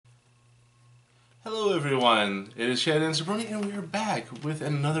Hello everyone, it is ShadowDancerBrony and we are back with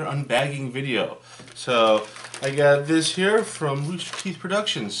another unbagging video. So, I got this here from Rooster Teeth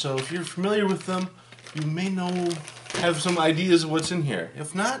Productions, so if you're familiar with them, you may have some ideas of what's in here.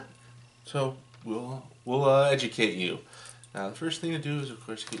 If not, so we'll educate you. Now the first thing to do is of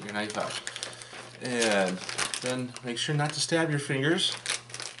course get your knife out. And then make sure not to stab your fingers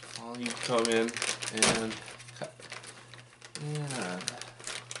while you come in and cut. And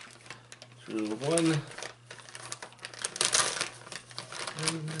through one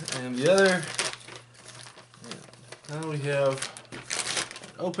and the other. And now we have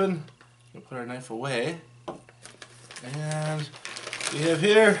open. We'll put our knife away. And we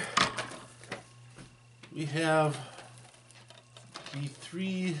have the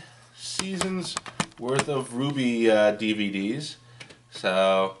 3 seasons worth of Ruby DVDs.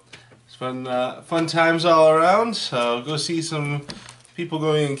 So it's fun times all around. So go see some people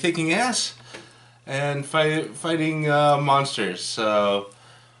going and kicking ass and fighting monsters. So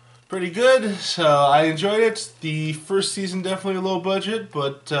pretty good. So I enjoyed it. The first season definitely low budget,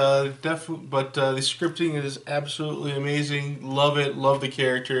 but the scripting is absolutely amazing. Love it. Love the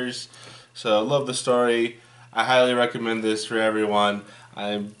characters. So love the story. I highly recommend this for everyone.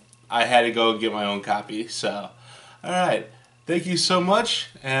 I had to go get my own copy. So all right. Thank you so much,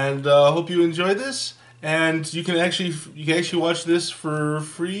 and hope you enjoyed this. And you can actually watch this for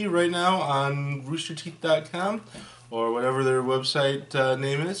free right now on roosterteeth.com or whatever their website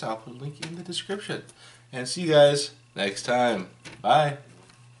name is. I'll put a link in the description. And see you guys next time. Bye.